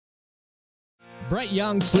Brett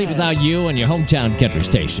Young, Sleep Without You, on your hometown country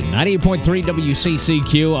station, 98.3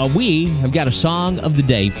 WCCQ. We have got a song of the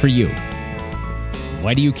day for you.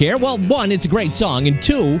 Why do you care? Well, one, it's a great song, and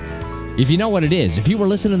two, if you know what it is, if you were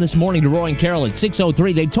listening this morning to Roy and Carol at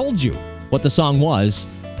 6:03, they told you what the song was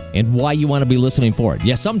and why you want to be listening for it.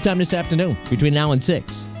 Yes, sometime this afternoon, between now and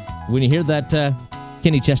 6. When you hear that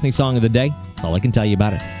Kenny Chesney song of the day, all I can tell you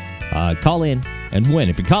about it. Call in and win.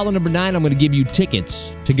 If you call in number 9, I'm going to give you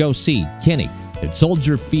tickets to go see Kenny at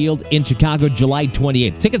Soldier Field in Chicago, July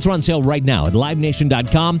 28th. Tickets are on sale right now at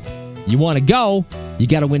livenation.com. You want to go, you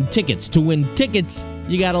got to win tickets. To win tickets,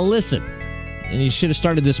 you got to listen. And you should have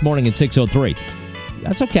started this morning at 6:03.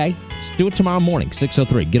 That's okay. Just do it tomorrow morning,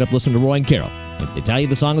 6:03. Get up, listen to Roy and Carol. If they tell you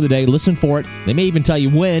the song of the day, listen for it. They may even tell you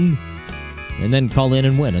when, and then call in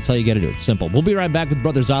and win. That's all you got to do. It's simple. We'll be right back with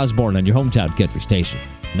Brothers Osborne on your hometown country station,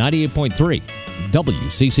 98.3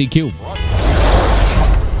 WCCQ.